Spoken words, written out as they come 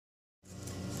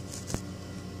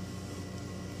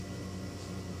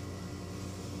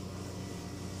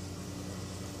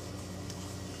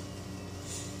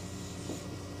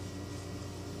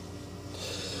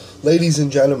Ladies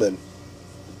and gentlemen,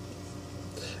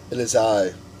 it is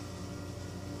I,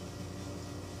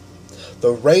 the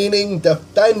reigning,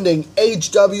 defending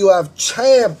HWF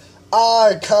champ,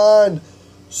 Icon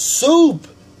Soup,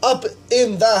 up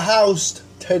in the house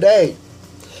today.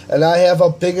 And I have a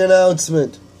big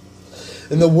announcement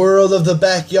in the world of the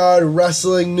backyard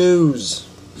wrestling news.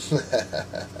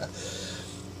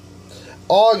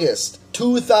 August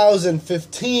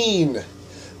 2015,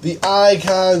 the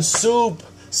Icon Soup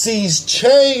sees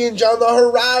change on the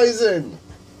horizon.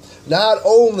 Not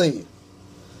only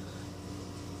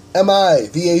am I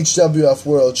the HWF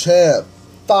World Champ,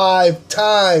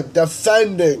 5-time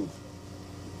defending,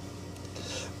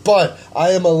 but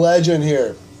I am a legend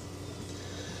here.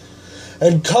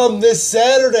 And come this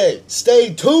Saturday,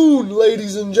 stay tuned,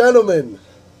 ladies and gentlemen,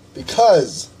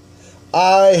 because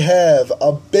I have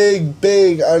a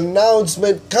big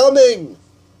announcement coming.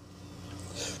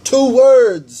 2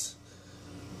 words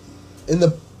in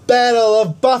the Battle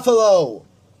of Buffalo: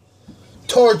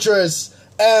 torturous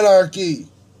anarchy.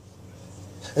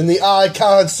 And the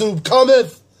Icon Soup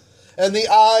cometh, and the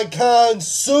Icon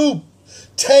Soup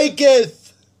taketh.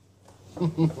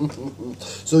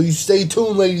 So you stay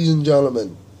tuned, ladies and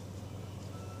gentlemen,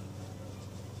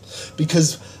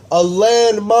 because a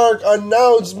landmark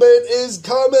announcement is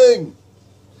coming.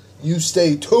 You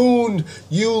stay tuned.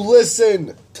 You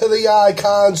listen to the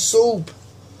Icon Soup,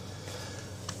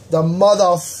 the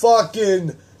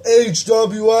motherfucking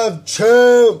HWF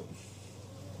champ.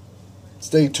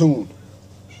 Stay tuned.